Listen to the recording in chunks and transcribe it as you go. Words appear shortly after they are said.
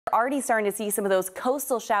Already starting to see some of those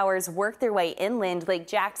coastal showers work their way inland. Lake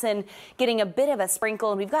Jackson getting a bit of a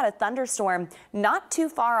sprinkle, and we've got a thunderstorm not too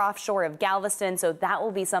far offshore of Galveston, so that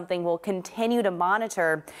will be something we'll continue to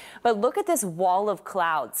monitor. But look at this wall of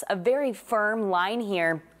clouds, a very firm line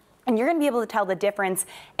here. And you're going to be able to tell the difference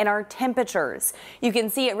in our temperatures. You can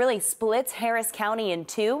see it really splits Harris County in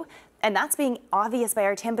two. And that's being obvious by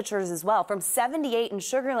our temperatures as well. From 78 in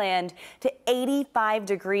Sugar Land to 85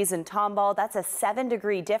 degrees in Tomball. That's a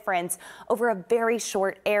 7-degree difference over a very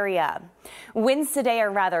short area. Winds today are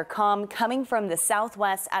rather calm, coming from the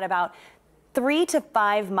southwest at about 3 to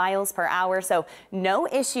 5 miles per hour. So no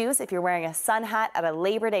issues if you're wearing a sun hat at a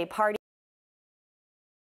Labor Day party.